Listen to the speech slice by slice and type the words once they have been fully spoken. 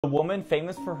The woman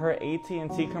famous for her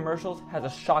AT&T commercials has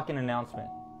a shocking announcement.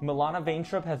 Milana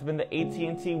Vaintrub has been the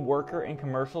AT&T worker in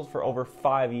commercials for over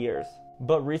 5 years.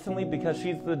 But recently, because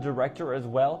she's the director as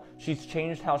well, she's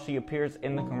changed how she appears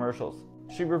in the commercials.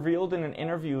 She revealed in an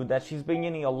interview that she's been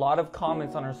getting a lot of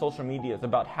comments on her social medias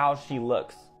about how she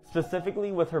looks,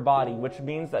 specifically with her body, which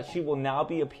means that she will now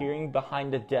be appearing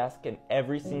behind a desk in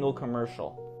every single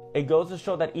commercial. It goes to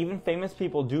show that even famous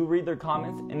people do read their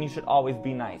comments, and you should always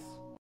be nice.